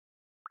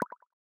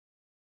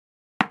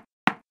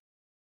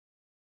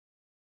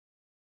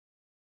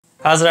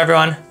How's it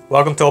everyone?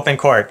 Welcome to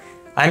OpenCourt.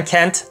 I'm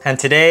Kent and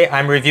today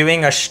I'm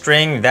reviewing a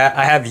string that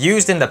I have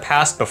used in the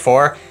past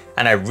before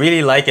and I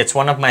really like. It's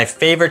one of my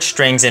favorite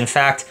strings. In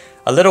fact,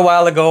 a little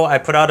while ago I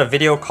put out a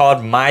video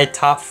called My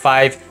Top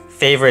 5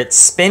 Favorite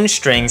Spin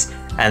Strings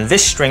and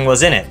this string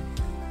was in it.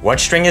 What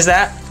string is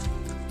that?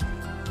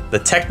 The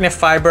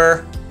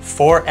Tecnifibre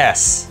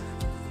 4S.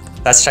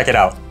 Let's check it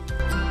out.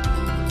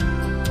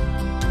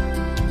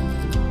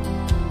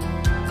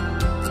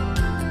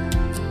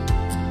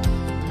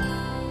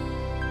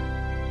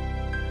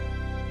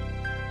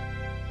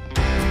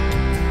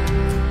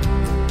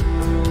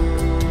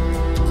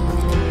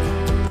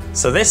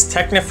 So this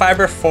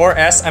Tecnifibre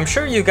 4S, I'm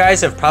sure you guys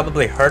have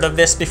probably heard of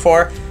this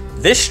before.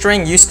 This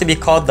string used to be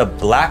called the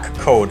Black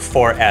Code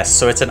 4S,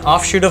 so it's an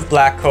offshoot of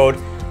Black Code.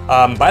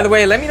 By the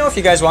way, let me know if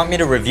you guys want me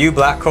to review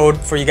Black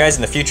Code for you guys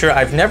in the future.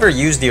 I've never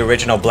used the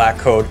original Black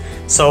Code,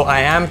 so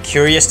I am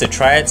curious to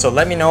try it. So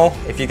let me know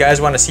if you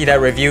guys want to see that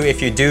review.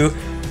 If you do,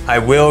 I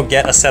will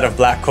get a set of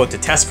Black Code to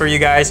test for you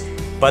guys.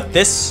 But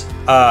this,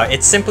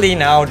 it's simply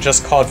now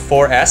just called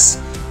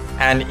 4S,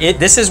 and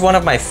this is one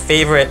of my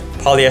favorite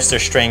polyester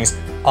strings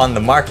on the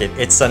market.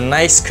 It's a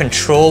nice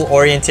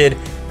control-oriented,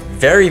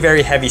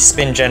 very heavy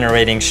spin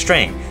generating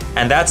string,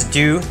 and that's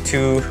due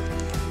to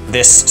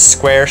this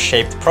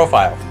square-shaped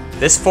profile.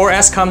 This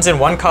 4S comes in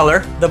one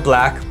color, the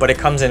black, but it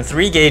comes in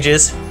 3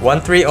 gauges,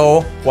 130,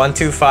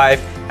 125,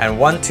 and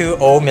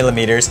 120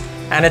 millimeters,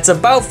 and it's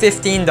about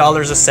 $15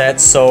 a set,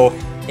 so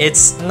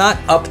it's not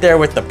up there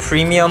with the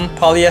premium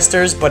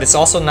polyesters, but it's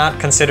also not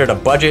considered a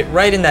budget,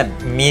 right in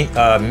that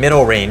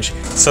middle range.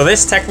 So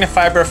this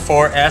Tecnifibre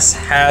 4S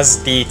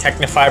has the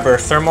Tecnifibre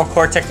thermal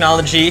core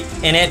technology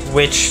in it,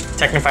 which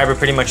Tecnifibre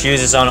pretty much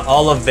uses on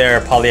all of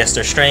their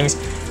polyester strings.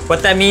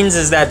 What that means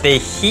is that they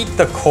heat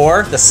the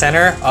core, the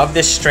center of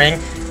this string,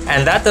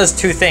 and that does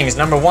 2 things.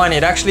 Number 1,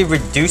 it actually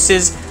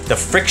reduces the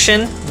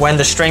friction when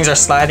the strings are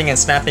sliding and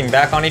snapping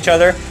back on each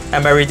other,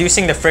 and by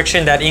reducing the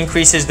friction, that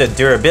increases the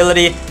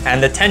durability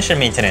and the tension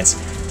maintenance.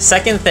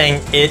 Second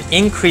thing, it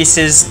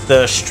increases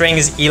the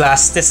string's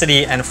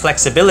elasticity and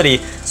flexibility,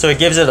 so it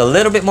gives it a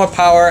little bit more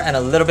power and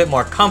a little bit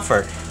more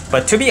comfort.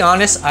 But to be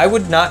honest, I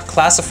would not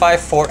classify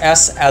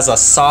 4S as a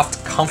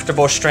soft,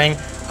 comfortable string.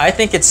 I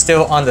think it's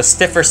still on the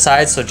stiffer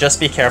side, so just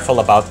be careful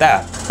about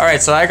that. All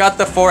right, so I got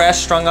the 4S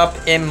strung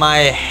up in my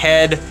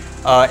head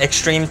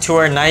Extreme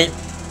Tour Night,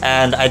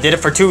 and I did it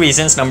for 2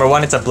 reasons. Number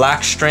 1, it's a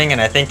black string,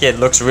 and I think it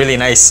looks really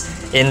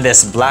nice in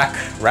this black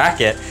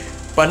racket.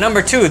 But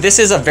number 2, this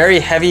is a very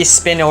heavy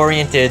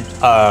spin-oriented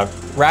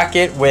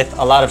racket with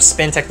a lot of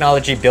spin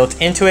technology built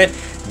into it.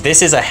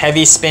 This is a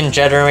heavy spin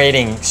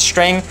generating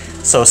string,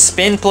 so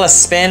spin plus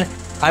spin.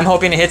 I'm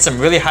hoping to hit some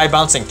really high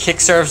bouncing kick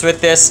serves with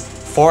this,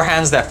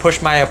 forehands that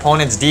push my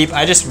opponents deep.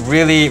 I just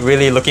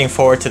really looking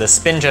forward to the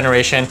spin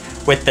generation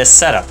with this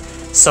setup.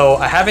 So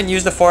I haven't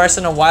used the 4S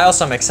in a while,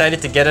 so I'm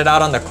excited to get it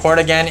out on the court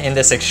again in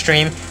this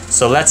Extreme.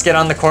 So let's get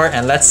on the court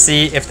and let's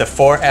see if the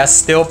 4S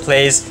still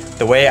plays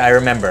the way I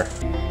remember.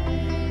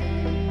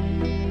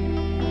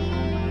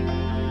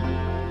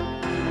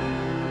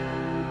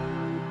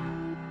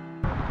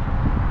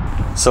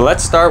 So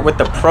let's start with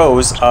the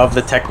pros of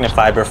the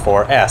Tecnifibre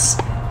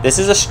 4S. This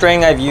is a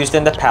string I've used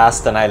in the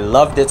past and I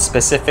loved it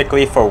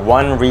specifically for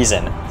one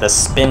reason, the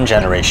spin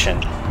generation.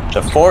 The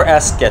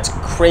 4S gets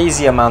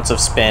crazy amounts of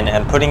spin,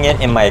 and putting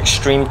it in my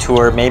Extreme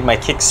Tour made my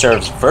kick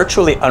serves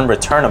virtually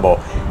unreturnable.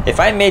 If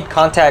I made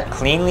contact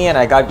cleanly and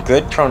I got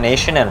good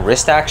pronation and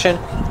wrist action,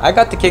 I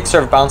got the kick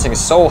serve bouncing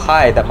so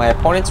high that my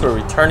opponents were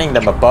returning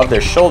them above their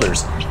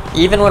shoulders.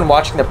 Even when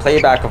watching the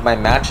playback of my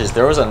matches,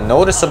 there was a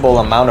noticeable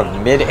amount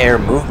of mid-air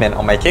movement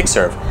on my kick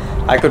serve.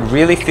 I could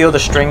really feel the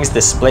strings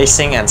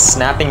displacing and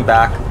snapping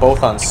back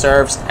both on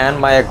serves and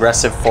my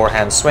aggressive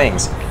forehand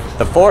swings.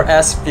 The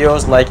 4S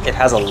feels like it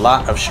has a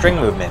lot of string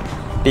movement.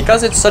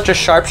 Because it's such a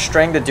sharp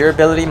string, the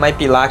durability might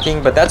be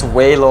lacking, but that's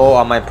way low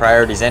on my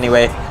priorities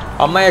anyway.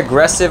 On my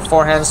aggressive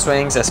forehand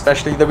swings,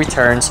 especially the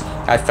returns,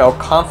 I felt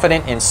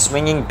confident in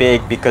swinging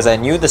big because I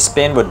knew the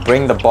spin would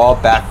bring the ball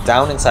back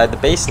down inside the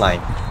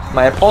baseline.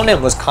 My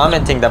opponent was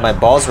commenting that my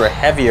balls were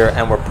heavier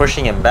and were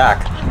pushing him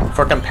back.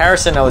 For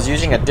comparison, I was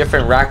using a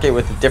different racket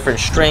with a different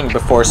string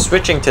before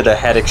switching to the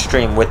head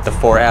Extreme with the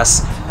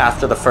 4S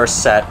after the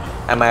first set,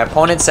 and my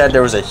opponent said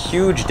there was a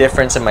huge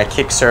difference in my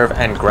kick serve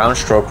and ground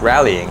stroke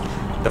rallying.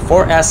 The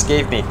 4S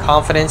gave me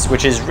confidence,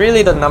 which is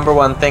really the number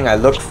 1 thing I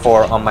look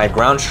for on my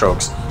ground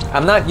strokes.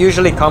 I'm not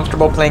usually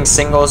comfortable playing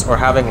singles or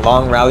having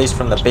long rallies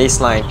from the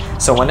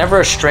baseline, so whenever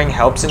a string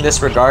helps in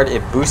this regard,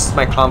 it boosts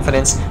my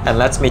confidence and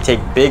lets me take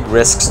big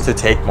risks to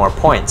take more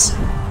points.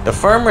 The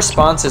firm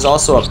response is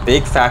also a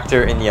big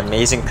factor in the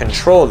amazing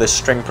control this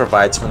string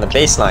provides from the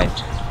baseline.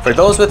 For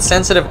those with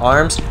sensitive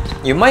arms,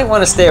 you might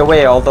want to stay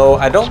away, although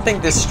I don't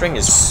think this string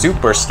is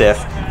super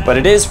stiff, but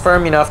it is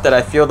firm enough that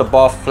I feel the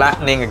ball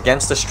flattening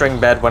against the string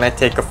bed when I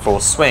take a full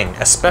swing,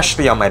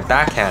 especially on my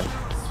backhand.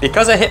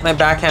 Because I hit my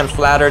backhand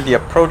flatter, the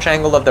approach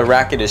angle of the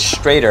racket is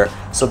straighter,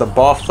 so the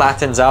ball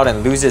flattens out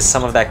and loses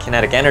some of that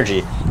kinetic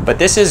energy. But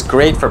this is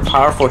great for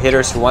powerful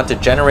hitters who want to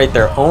generate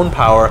their own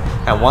power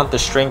and want the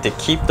string to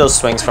keep those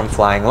swings from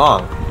flying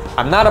long.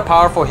 I'm not a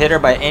powerful hitter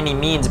by any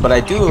means, but I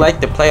do like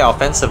to play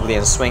offensively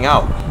and swing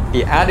out.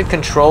 The added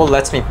control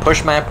lets me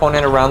push my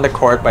opponent around the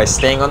court by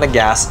staying on the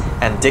gas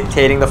and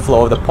dictating the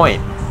flow of the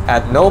point.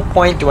 At no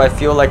point do I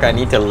feel like I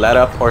need to let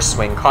up or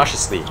swing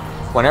cautiously.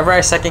 Whenever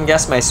I second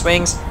guess my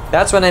swings,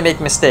 that's when I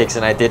make mistakes,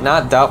 and I did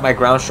not doubt my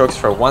ground strokes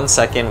for 1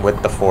 second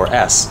with the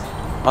 4S.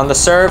 On the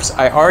serves,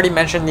 I already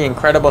mentioned the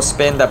incredible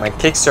spin that my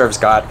kick serves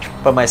got,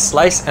 but my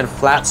slice and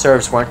flat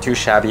serves weren't too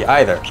shabby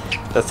either.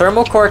 The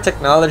ThermoCore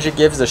technology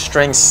gives the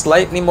string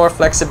slightly more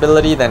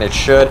flexibility than it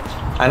should.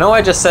 I know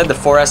I just said the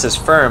 4S is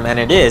firm, and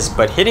it is,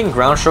 but hitting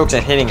ground strokes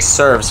and hitting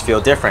serves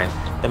feel different.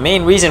 The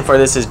main reason for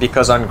this is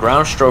because on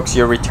ground strokes,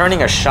 you're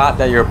returning a shot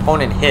that your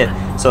opponent hit,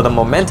 so the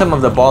momentum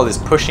of the ball is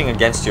pushing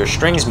against your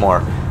strings more.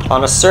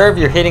 On a serve,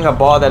 you're hitting a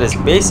ball that is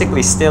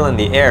basically still in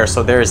the air,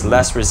 so there is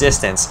less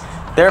resistance.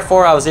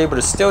 Therefore, I was able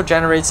to still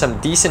generate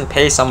some decent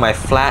pace on my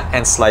flat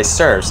and slice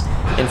serves.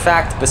 In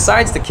fact,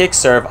 besides the kick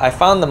serve, I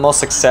found the most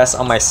success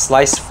on my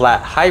slice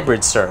flat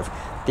hybrid serve.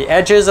 The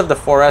edges of the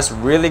 4S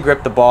really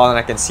grip the ball, and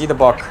I can see the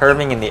ball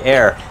curving in the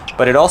air,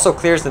 but it also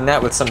clears the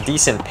net with some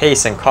decent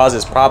pace and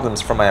causes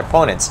problems for my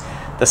opponents.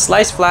 The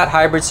slice flat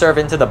hybrid serve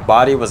into the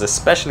body was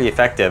especially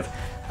effective.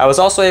 I was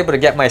also able to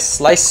get my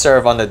slice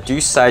serve on the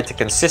deuce side to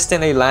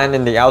consistently land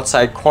in the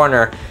outside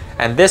corner,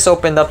 and this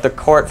opened up the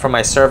court for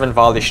my serve and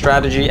volley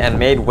strategy and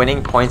made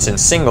winning points in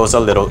singles a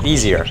little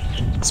easier.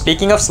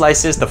 Speaking of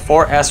slices, the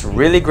 4S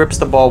really grips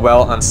the ball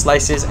well on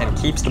slices and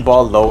keeps the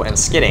ball low and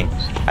skidding.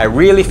 I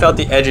really felt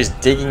the edges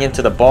digging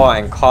into the ball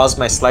and caused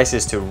my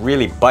slices to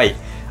really bite.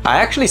 I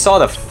actually saw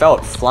the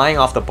felt flying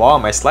off the ball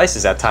on my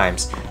slices at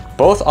times.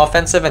 Both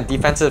offensive and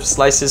defensive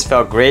slices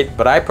felt great,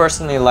 but I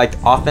personally liked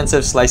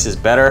offensive slices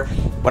better.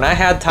 When I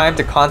had time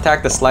to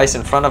contact the slice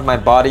in front of my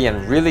body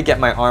and really get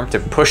my arm to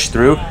push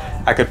through,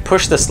 I could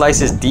push the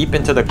slices deep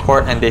into the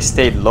court and they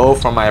stayed low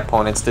for my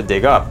opponents to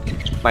dig up.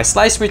 My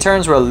slice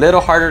returns were a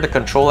little harder to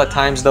control at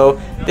times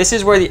though. This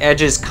is where the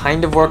edges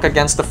kind of work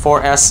against the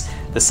 4S.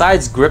 The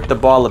sides gripped the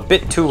ball a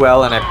bit too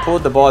well and I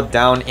pulled the ball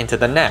down into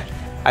the net.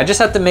 I just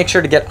had to make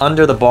sure to get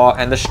under the ball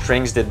and the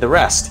strings did the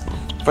rest.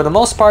 For the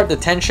most part, the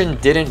tension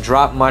didn't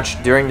drop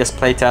much during this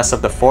playtest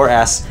of the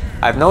 4S.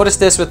 I've noticed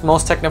this with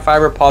most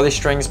Tecnifibre poly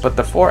strings, but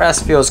the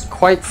 4S feels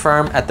quite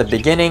firm at the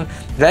beginning,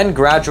 then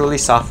gradually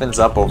softens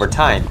up over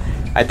time.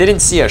 I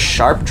didn't see a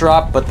sharp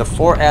drop, but the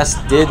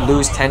 4S did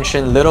lose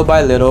tension little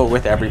by little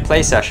with every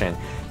play session.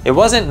 It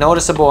wasn't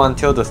noticeable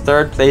until the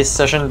third play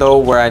session though,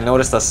 where I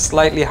noticed a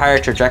slightly higher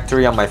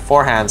trajectory on my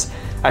forehands.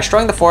 I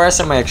strung the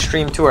 4S in my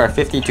Extreme Tour at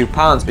 52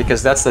 pounds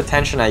because that's the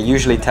tension I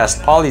usually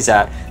test polys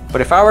at, but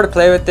if I were to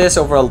play with this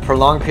over a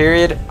prolonged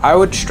period, I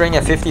would string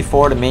at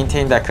 54 to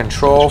maintain that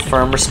control,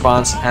 firm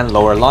response, and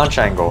lower launch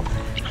angle.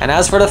 And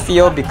as for the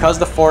feel, because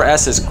the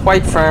 4S is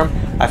quite firm,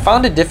 I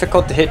found it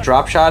difficult to hit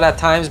drop shot at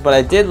times, but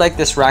I did like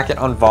this racket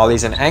on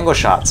volleys and angle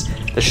shots.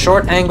 The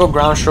short angle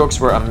ground strokes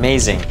were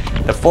amazing.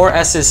 The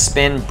 4S's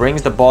spin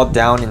brings the ball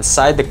down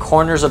inside the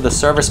corners of the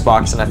service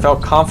box, and I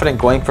felt confident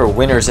going for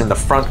winners in the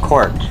front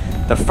court.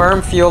 The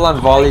firm feel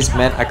on volleys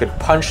meant I could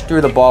punch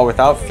through the ball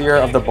without fear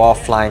of the ball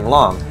flying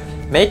long.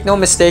 Make no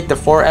mistake, the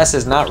 4S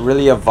is not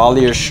really a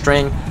volleyer's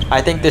string. I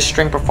think this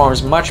string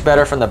performs much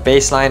better from the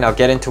baseline. I'll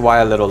get into why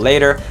a little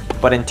later,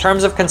 but in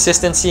terms of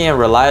consistency and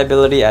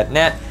reliability at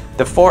net,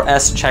 the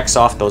 4S checks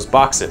off those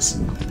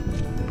boxes.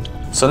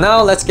 So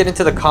now let's get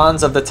into the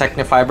cons of the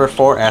Tecnifibre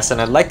 4S,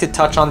 and I'd like to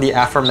touch on the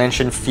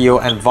aforementioned feel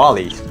and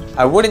volley.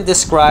 I wouldn't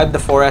describe the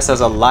 4S as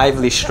a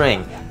lively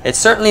string. It's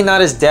certainly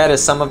not as dead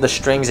as some of the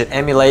strings it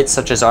emulates,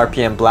 such as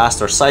RPM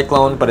Blast or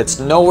Cyclone, but it's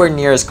nowhere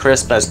near as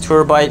crisp as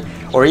Turbite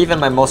or even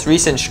my most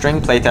recent string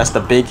playtest,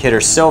 the Big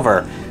Hitter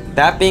Silver.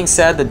 That being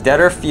said, the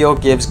deader feel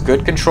gives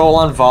good control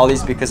on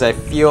volleys because I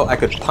feel I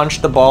could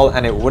punch the ball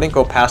and it wouldn't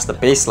go past the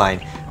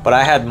baseline, but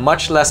I had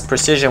much less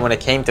precision when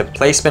it came to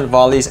placement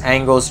volleys,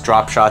 angles,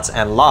 drop shots,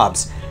 and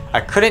lobs.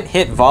 I couldn't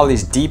hit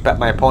volleys deep at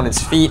my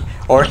opponent's feet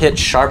or hit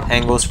sharp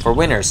angles for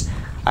winners.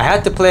 I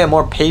had to play a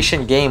more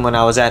patient game when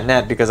I was at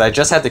net because I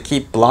just had to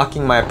keep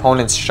blocking my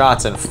opponent's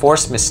shots and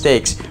force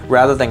mistakes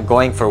rather than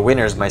going for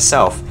winners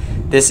myself.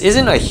 This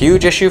isn't a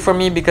huge issue for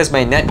me because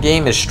my net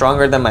game is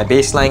stronger than my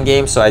baseline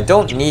game, so I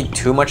don't need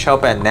too much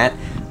help at net,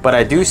 but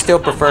I do still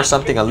prefer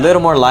something a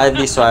little more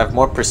lively so I have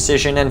more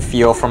precision and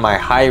feel for my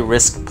high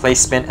risk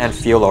placement and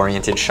feel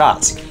oriented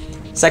shots.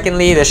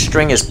 Secondly, this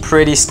string is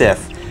pretty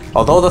stiff.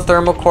 Although the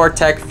ThermoCore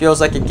tech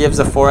feels like it gives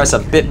the 4S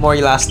a bit more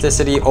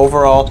elasticity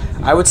overall,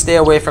 I would stay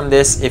away from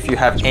this if you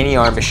have any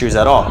arm issues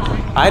at all.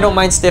 I don't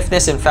mind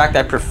stiffness, in fact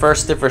I prefer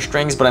stiffer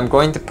strings, but I'm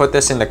going to put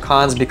this in the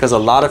cons because a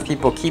lot of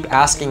people keep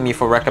asking me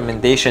for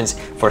recommendations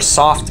for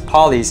soft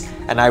polys,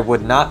 and I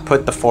would not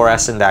put the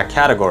 4S in that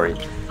category.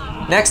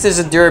 Next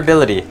is the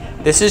durability.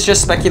 This is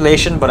just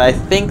speculation, but I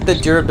think the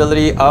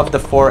durability of the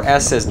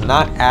 4S is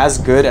not as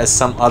good as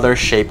some other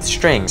shaped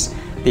strings.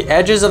 The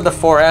edges of the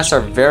 4S are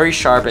very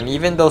sharp, and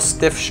even though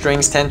stiff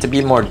strings tend to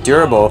be more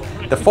durable,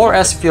 the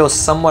 4S feels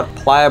somewhat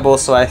pliable,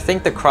 so I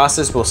think the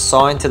crosses will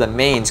saw into the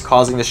mains,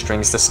 causing the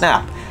strings to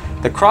snap.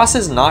 The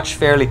crosses notch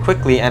fairly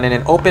quickly, and in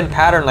an open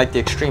pattern like the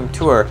Extreme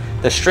Tour,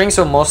 the strings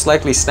will most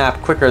likely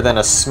snap quicker than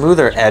a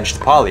smoother edged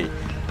poly.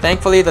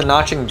 Thankfully, the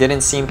notching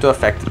didn't seem to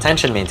affect the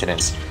tension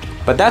maintenance.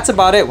 But that's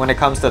about it when it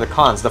comes to the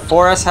cons. The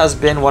 4S has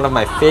been one of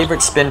my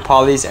favorite spin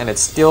polys, and it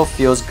still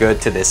feels good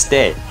to this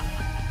day.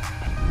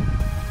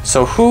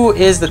 So who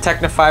is the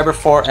Tecnifibre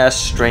 4S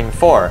string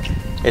for?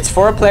 It's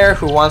for a player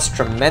who wants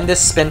tremendous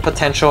spin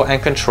potential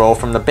and control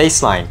from the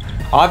baseline.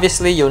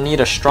 Obviously, you'll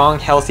need a strong,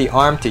 healthy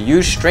arm to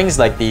use strings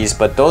like these,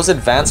 but those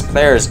advanced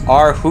players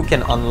are who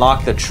can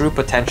unlock the true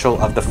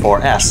potential of the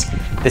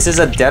 4S. This is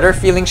a deader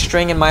feeling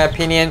string in my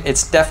opinion.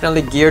 It's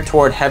definitely geared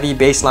toward heavy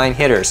baseline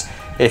hitters.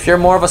 If you're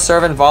more of a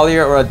serve and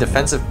volleyer or a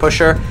defensive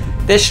pusher,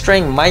 this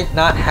string might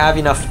not have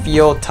enough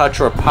feel, touch,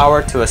 or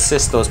power to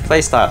assist those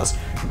playstyles.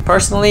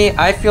 Personally,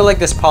 I feel like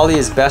this poly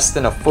is best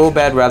in a full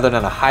bed rather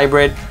than a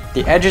hybrid.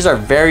 The edges are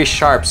very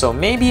sharp, so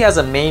maybe as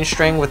a main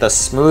string with a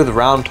smooth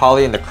round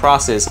poly in the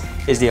crosses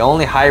is the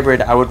only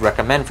hybrid I would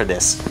recommend for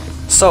this.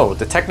 So,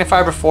 the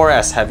Tecnifibre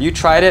 4S, have you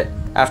tried it?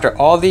 After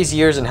all these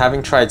years and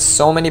having tried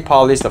so many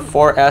polys, the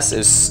 4S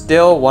is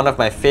still one of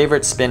my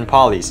favorite spin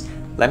polys.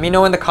 Let me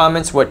know in the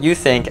comments what you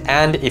think,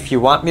 and if you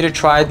want me to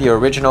try the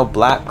original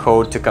black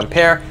code to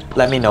compare,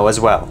 let me know as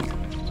well.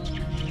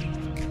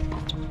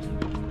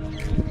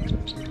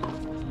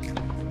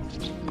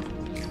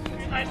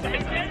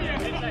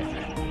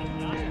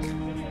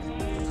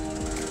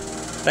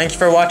 Thank you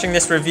for watching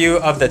this review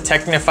of the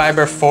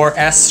Tecnifibre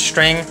 4S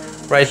string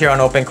right here on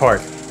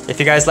OpenCourt. If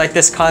you guys like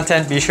this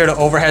content, be sure to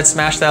overhead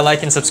smash that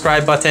like and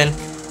subscribe button,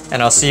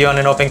 and I'll see you on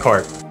an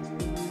OpenCourt.